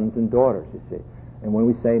their sons and daughters, you see. And when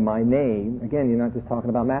we say my name, again, you're not just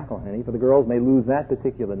talking about McIlhenny, for the girls may lose that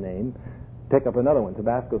particular name, pick up another one,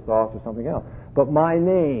 Tabasco sauce or something else. But my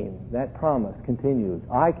name, that promise continues.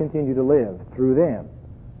 I continue to live through them.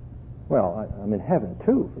 Well, I'm in heaven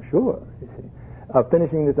too, for sure, you see.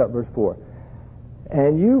 Finishing this up, verse 4.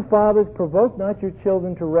 And you, fathers, provoke not your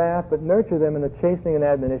children to wrath, but nurture them in the chastening and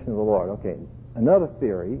admonition of the Lord. Okay, another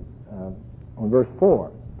theory on verse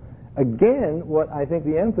 4. Again, what I think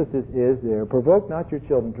the emphasis is there, provoke not your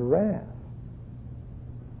children to wrath.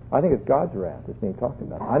 I think it's God's wrath that's being talked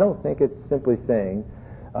about. I don't think it's simply saying,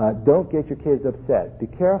 don't get your kids upset. Be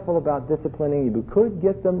careful about disciplining. You could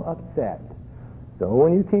get them upset. So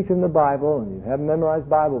when you teach them the Bible and you have them memorize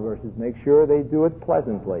Bible verses, make sure they do it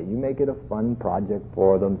pleasantly. You make it a fun project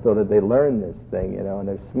for them so that they learn this thing, you know, and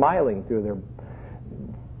they're smiling through their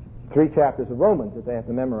 3 chapters of Romans that they have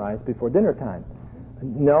to memorize before dinner time.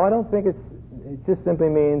 No, I don't think it just simply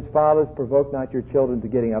means, fathers, provoke not your children to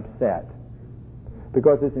getting upset.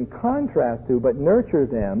 Because it's in contrast to, but nurture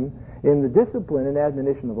them in the discipline and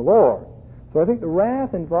admonition of the Lord. So I think the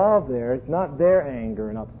wrath involved there is not their anger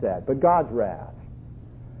and upset, but God's wrath.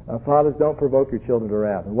 Fathers, don't provoke your children to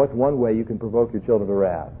wrath. And what's one way you can provoke your children to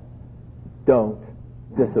wrath? Don't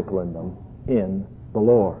discipline them in the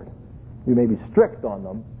Lord. You may be strict on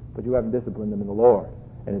them, but you haven't disciplined them in the Lord.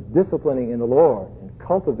 And it's disciplining in the Lord and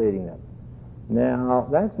cultivating them. Now,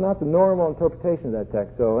 that's not the normal interpretation of that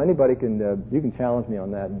text, so anybody can, you can challenge me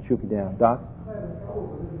on that and shoot me down. Doc?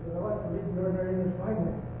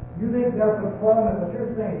 You think that's the format, what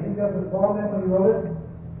you're saying, you think that's the format when you wrote it?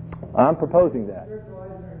 I'm proposing that.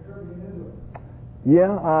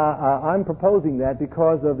 Yeah, I'm proposing that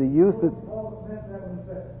because of the use of...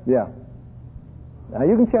 Yeah. Now,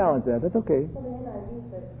 you can challenge that. That's okay. Well, the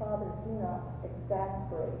NIV says, fathers, do not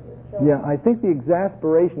exasperate your children. Yeah, I think the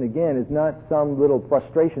exasperation, again, is not some little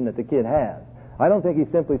frustration that the kid has. I don't think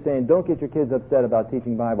he's simply saying, don't get your kids upset about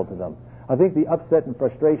teaching Bible to them. I think the upset and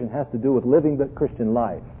frustration has to do with living the Christian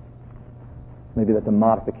life. Maybe that's a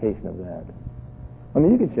modification of that. I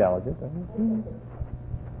mean, you can challenge it.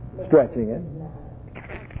 Stretching it.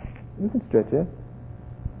 You can stretch it.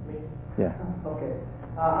 Me? Yeah. Okay.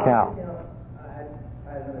 Cal. I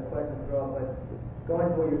had another question to throw up, but going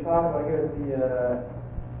to what you're talking about here is the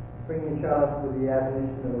bringing your child to the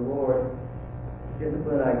admonition of the Lord.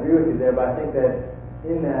 Discipline, I agree with you there, but I think that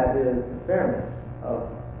in that is the fairness of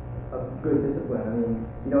good discipline. I mean,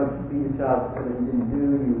 you don't beat your child for something you didn't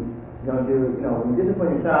do. You don't do, when you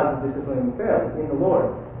discipline your child, you discipline fairly in the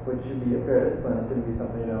Lord, which should be a fair discipline. It shouldn't be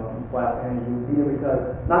something, flat and you beat it because,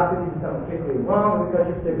 not because you do something particularly wrong, but because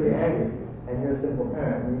you're particularly angry and you're a simple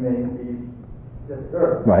parent. You may be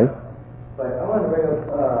disturbed. Right. But I want to bring up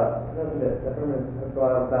something that Herman has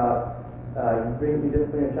brought up about you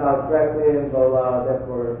discipline your child correctly and blah, blah,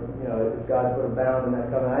 therefore, if God put a bound in that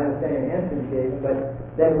covenant. I understand your answer you gave, but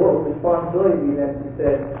then what would responsibility be then? He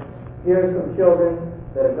said, here's some children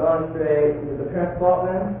that have gone astray. Is the parent's fault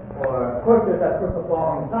then? Or, of course, there's that personal fault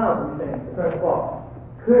on the child, but you're saying it's the parent's fault.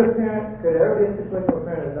 Could there ever be a situation where a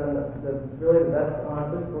parent has done really the best on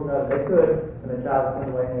physical that they could, and the child is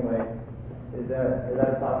away anyway? Is that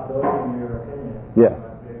a possibility in your opinion? Yes.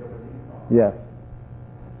 Yes.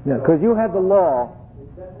 Yeah, because you have the law.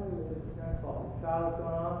 It's definitely the parent's fault. The child is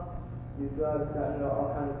going off, you've got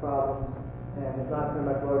all kinds of problems, and it's not coming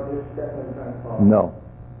back to Lord, it's definitely the parent's fault. No.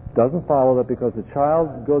 Doesn't follow that because the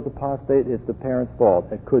child goes apostate, it's the parent's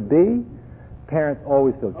fault. It could be. Parents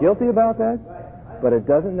always feel guilty about that, but it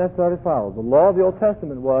doesn't necessarily follow. The law of the Old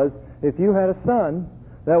Testament was, if you had a son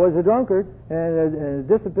that was a drunkard and a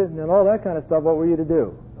dissipant and all that kind of stuff, what were you to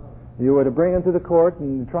do? You were to bring him to the court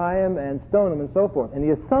and try him and stone him and so forth. And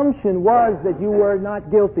the assumption was that you were not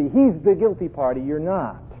guilty. He's the guilty party. You're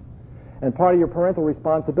not. And part of your parental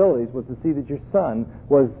responsibilities was to see that your son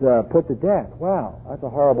was put to death. Wow, that's a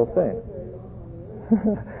horrible thing.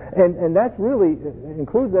 and that's really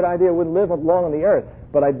includes that idea wouldn't live long on the earth.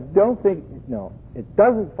 But I don't think, it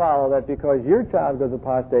doesn't follow that because your child goes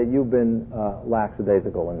apostate, you've been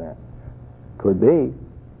lackadaisical in that. Could be.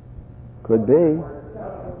 Could be. You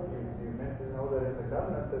meant to know that in the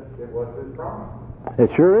covenant that it was his promise.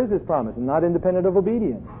 It sure is his promise, and not independent of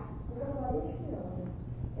obedience.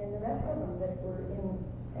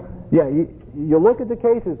 Yeah, you look at the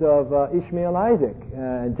cases of Ishmael and Isaac,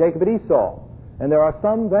 and Jacob and Esau, and there are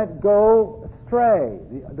some that go astray.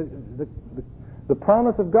 The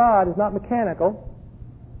promise of God is not mechanical,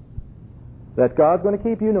 that God's going to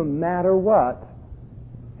keep you no matter what.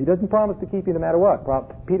 He doesn't promise to keep you no matter what.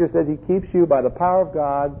 Peter says he keeps you by the power of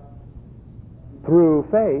God through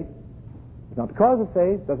faith. It's not because of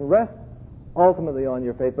faith, doesn't rest ultimately on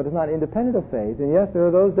your faith, but it's not independent of faith. And yes, there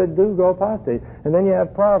are those that do go apostate. And then you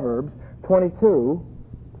have Proverbs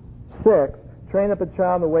 22:6, train up a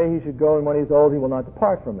child in the way he should go, and when he's old he will not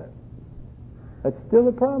depart from it. That's still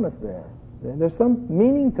a promise there. And there's some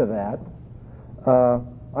meaning to that.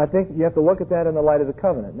 I think you have to look at that in the light of the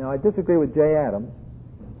covenant. Now, I disagree with J. Adams,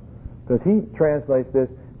 because he translates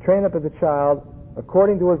this, train up as a child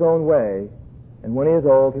according to his own way, and when he is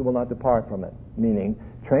old he will not depart from it. Meaning,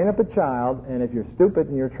 train up a child, and if you're stupid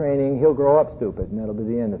in your training, he'll grow up stupid, and that'll be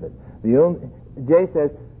the end of it. Jay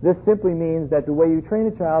says, this simply means that the way you train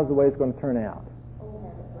a child is the way it's going to turn out.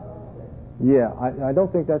 Yeah, I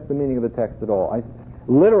don't think that's the meaning of the text at all.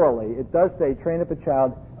 Literally, it does say, train up a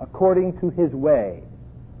child according to his way.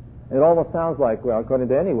 It almost sounds like, well, according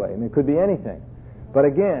to any way. I mean, it could be anything. But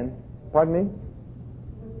again, pardon me?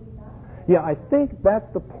 Yeah, I think that's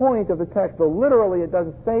the point of the text, but literally it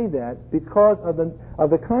doesn't say that because of the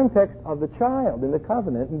context of the child in the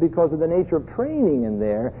covenant, and because of the nature of training in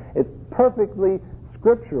there. It's perfectly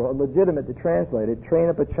scriptural and legitimate to translate it, train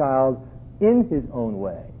up a child in his own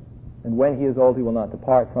way, and when he is old he will not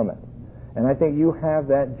depart from it. And I think you have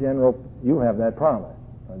that promise,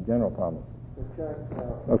 a general promise.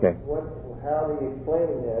 Okay. How do you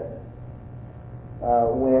explain this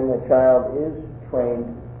when a child is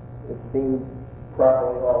trained, it seems,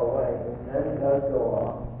 properly all the way, and then it does go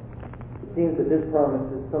off? It seems that this promise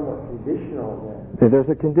is somewhat conditional then. There's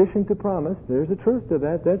a condition to promise. There's a truth to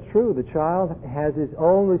that. That's true. The child has his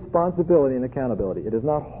own responsibility and accountability. It is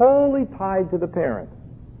not wholly tied to the parent.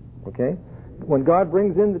 Okay? When God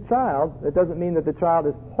brings in the child, it doesn't mean that the child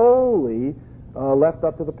is wholly left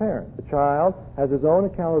up to the parent. The child has his own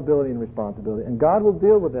accountability and responsibility, and God will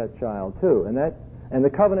deal with that child too. And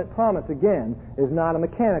the covenant promise, again, is not a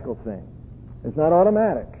mechanical thing. It's not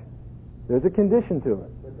automatic. There's a condition to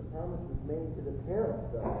it. But the promise is made to the parent,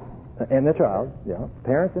 though. And the child, yeah.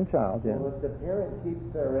 Parents and child, yeah. Well, if the parent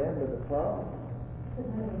keeps their end of the promise.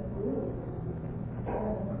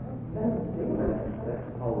 That's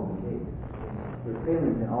all the case. There's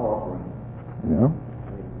failings in all offerings. Yeah.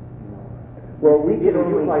 Well, we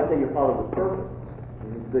You might say your father was perfect.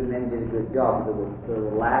 good men did a good job. There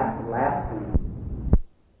were lapses.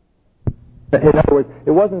 In other words,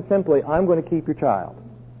 it wasn't simply, I'm going to keep your child,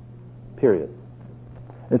 period.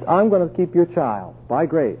 It's, I'm going to keep your child by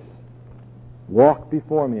grace. Walk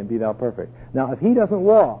before me and be thou perfect. Now, if he doesn't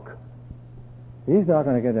walk, he's not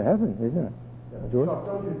going to get to heaven, isn't it? George?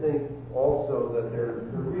 Don't you think also that there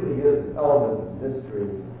really is an element of mystery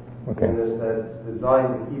in this that's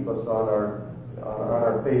designed to keep us on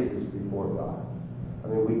our faces before God? I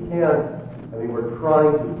mean, we can't. I mean, we're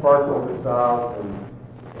trying to parcel this out and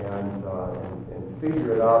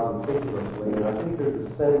figure it out meticulously, and I think there's a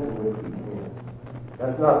sense in which we can.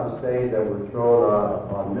 That's not to say that we're thrown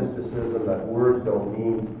on mysticism, that words don't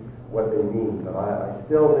mean what they mean, but I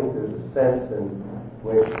still think there's a sense in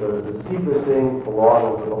which the secret things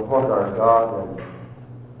belong to the Lord our God, and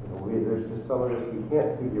there's just some of this we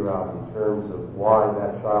can't figure out in terms of why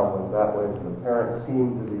that child went that way, and the parents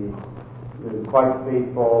seem to be quite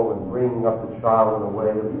faithful in bringing up the child in a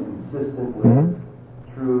way that is consistent with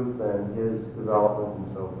truth and his development and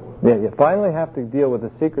so forth. Yeah, you finally have to deal with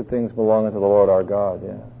the secret things belonging to the Lord our God,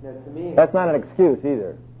 yeah. Now, to me, that's not an excuse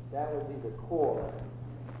either. That would be the core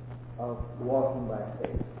of walking by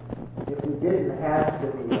faith. If we didn't have to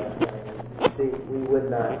be that way, we would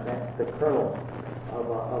not. That's the kernel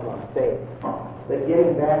of our faith. But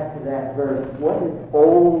getting back to that verse, what does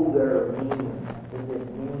older mean? Does it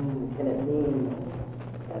mean, can it mean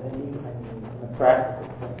 70? I mean, in a practical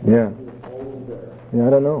sense. Yeah. Older. Yeah, I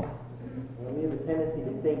don't know. We have a tendency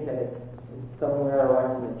to think that it's somewhere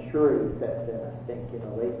around maturity, that I think,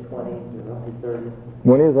 late 20s or early 30s.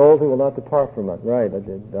 When he is old, he will not depart from it. Right, I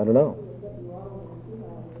don't know.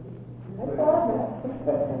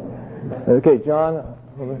 Okay, John.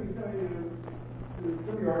 There's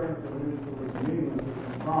three arguments that we use for the meaningless of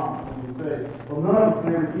the promise. And you say, well, none of us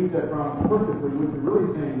can ever keep that promise perfectly. What you're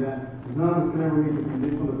really saying then is none of us can ever meet the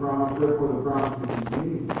condition of the promise, therefore the promise is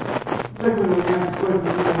meaningless. Secondly, when we ask the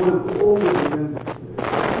question, what is older than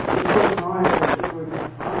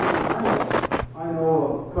I know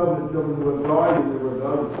of covenant children who have died and there were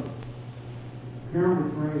others. Parents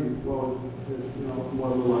are trained as well as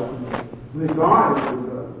one of the lessons. When they die, there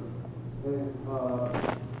were others.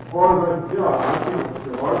 Part of our job, I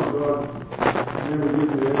think, our job never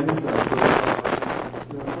gives you any insight.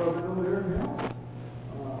 They're in hell.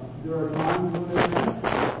 There are times when they're in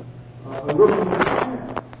hell. A rookie in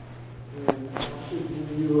Japan. And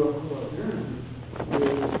when you are parents,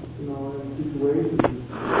 in situations,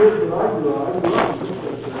 kids that I grew up,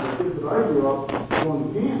 kids that I grew up going to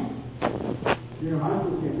camp. Junior high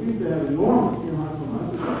school camp. We used to have enormous junior high school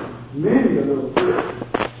camps. Many of those kids.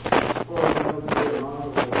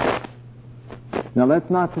 Now, that's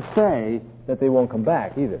not to say that they won't come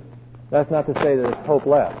back either. That's not to say that it's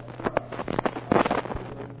hopeless. A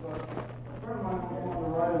friend of mine wanted to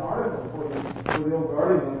write an article for the old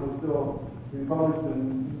Guardian was still being published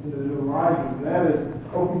in the New Horizons, and that is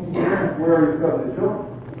OPC parents, where are your covenant children?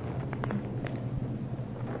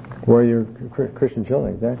 Where are your Christian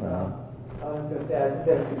children, exactly. I was going to say, I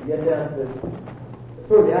think to get down to this,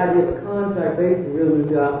 sort of the idea of a contract basically really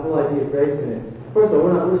loses the whole idea of grace in it. First of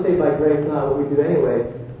all, we're saved by grace, not what we do anyway.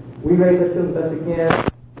 We raise our children the best we can.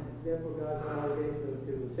 Therefore, God's not obligated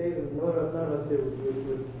to save them. None of us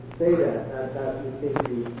would say that. That would seem to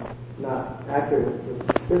be not accurate with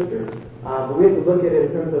Scripture. But we have to look at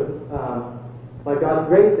it in terms of, by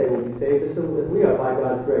God's grace, they will be saved, just as we are by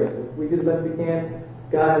God's grace. If we do the best we can,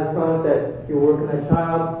 God has promised that He will work on that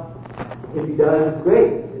child. If He does,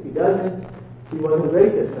 great. If He doesn't, He wasn't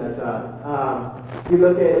gracious in that child. If you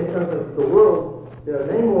look at it in terms of the world, there are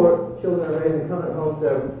many more children that are raised in covenant homes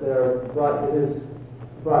that are that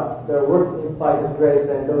are working by His grace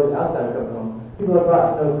than those outside of covenant homes. People are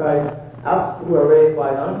brought to know Christ who are raised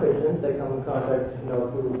by non-Christians. They come in contact,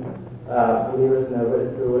 through believers and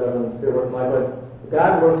through whatever the Spirit works in life. But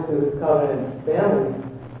God works through His covenant families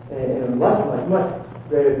in a much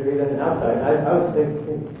greater degree than outside. I would think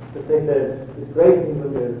that it's grace, you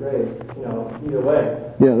look at it as grace, either way.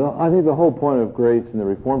 Yeah, I think the whole point of grace in the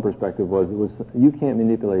Reformed perspective was you can't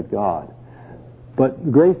manipulate God.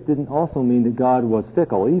 But grace didn't also mean that God was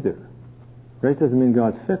fickle either. Grace doesn't mean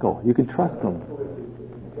God's fickle. You can trust Him.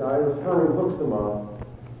 It was Herman Hoeksema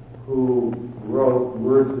who wrote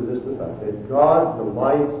words to this effect, that God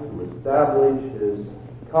delights to establish His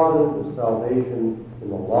covenant of salvation in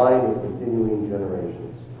the line of continuing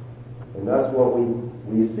generations. And that's what we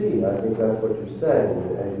see. I think that's what you're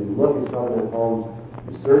saying. As you look at covenant homes,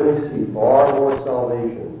 you certainly see far more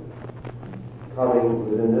salvation coming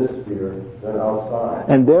within this sphere than outside.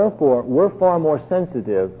 And therefore, we're far more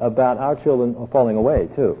sensitive about our children falling away,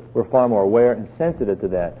 too. We're far more aware and sensitive to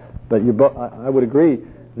that. But I would agree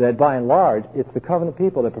that by and large, it's the covenant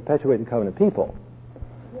people that perpetuate the covenant people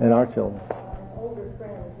and our children. An older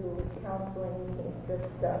friend who was counseling just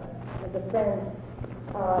with a friend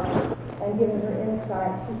and giving her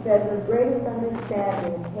insight, she said her greatest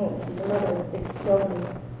understanding came. She's a mother of 6 children,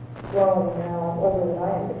 grown now, older than I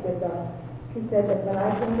am, but with she said that when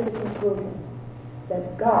I came to the conclusion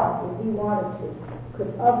that God, if He wanted to,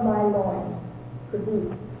 could of my loins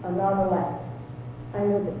produce a non-elect, I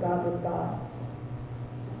knew that God was God.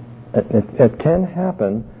 It can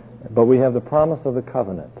happen, but we have the promise of the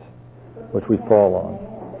covenant, which we fall on.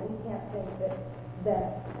 But we can't think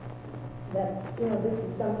that this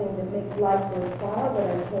is something that makes life worthwhile, that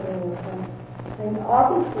I'm taking and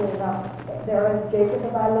obviously not. There is Jacob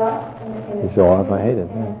if I love, and You shall if I hated.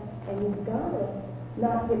 And you've got to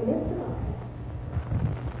not get missed on.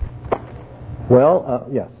 Well,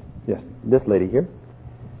 yes. This lady here.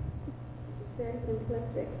 It's very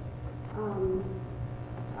simplistic.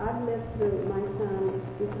 I've lived through my son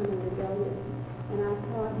becoming rebellious, and I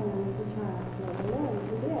taught him as a child to love the Lord.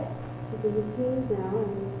 He did. He's in his teens now,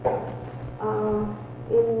 and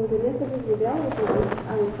in the midst of his rebelliousness,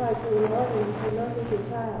 I would cry to the Lord, and I said, Lord, he's your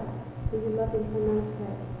child. Do you love him so much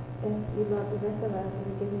that if you love the rest of us, and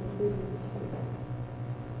you give him freedom to children?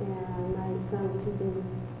 And my son was keeping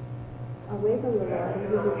away from the Lord, and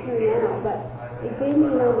he would turn out, but it gave me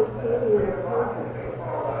an understanding and a comfort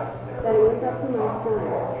that it was up to my son.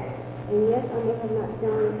 And yes, I may have not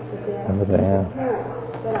done the best as a parent,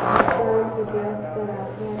 but I have done the best that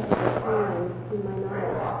I've had at the time to my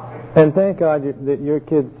knowledge. And thank God that your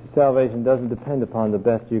kid's salvation doesn't depend upon the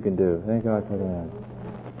best you can do. Thank God for that.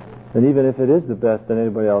 And even if it is the best that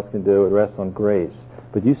anybody else can do, it rests on grace.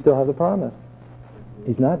 But you still have the promise.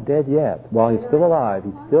 He's not dead yet. While he's still alive,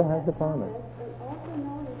 he still has the promise. And also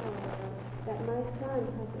knowing, however, that my son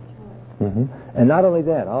has a choice. Mm-hmm. And not only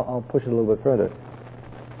that, I'll push it a little bit further.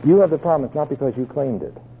 You have the promise not because you claimed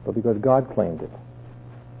it, but because God claimed it.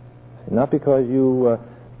 Not because you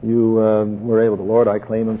were able to, Lord, I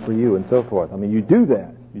claim him for you, and so forth. I mean, you do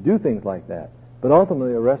that. You do things like that. But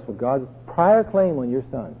ultimately, it rests with God's prior claim on your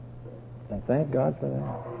son. And thank God for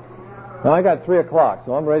that. Now, I got 3 o'clock,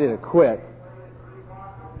 so I'm ready to quit.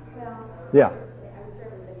 Yeah. I'm sure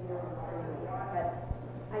everybody knows but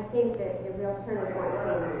I think that the real turning point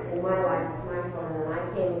came in my life with my children, and I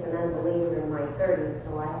came as an unbeliever in my 30s,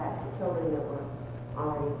 so I had children that were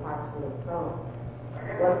already partially grown,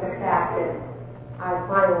 was the fact that I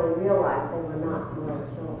finally realized they were not my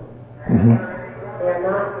children. Mm-hmm. They're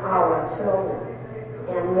not our children.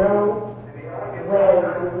 And no way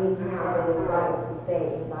do we have any right to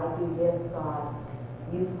say, if I do this, God,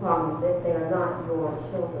 you promise that they are not your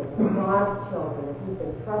children. They're God's children. If He's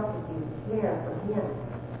entrusted you to care for Him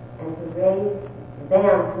and to raise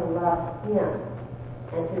them to love Him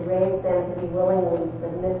and to raise them to be willingly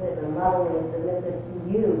submissive and lovingly submissive to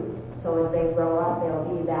you, so as they grow up, they'll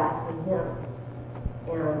be that to Him.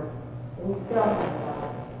 And we still have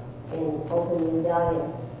that in open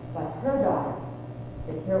rebellion, but her daughter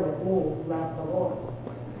is here with me to love the Lord.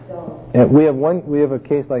 So we have a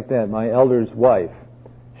case like that. My elder's wife.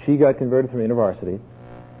 She got converted from university,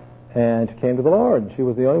 and she came to the Lord. She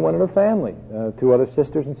was the only one in her family, 2 other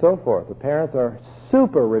sisters and so forth. Her parents are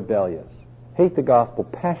super rebellious, hate the gospel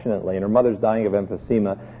passionately, and her mother's dying of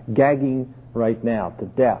emphysema, gagging right now to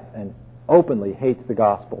death, and openly hates the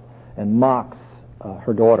gospel and mocks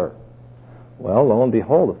her daughter. Well, lo and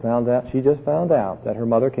behold, she just found out that her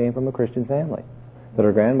mother came from a Christian family, that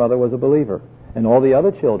her grandmother was a believer, and all the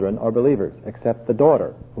other children are believers, except the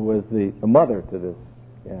daughter, who was the mother to this.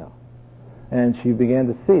 Yeah. And she began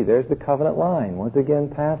to see, there's the covenant line, once again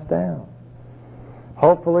passed down.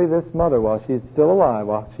 Hopefully this mother, while she's still alive,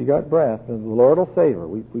 while she got breath, the Lord will save her.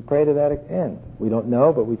 We pray to that end. We don't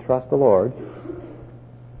know, but we trust the Lord.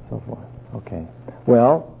 So forth. Okay.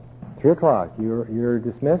 Well, 3 o'clock. You're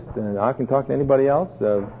dismissed, and I can talk to anybody else,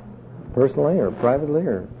 personally or privately.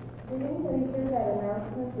 Or. Did anybody hear that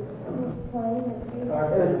announcement that who's playing?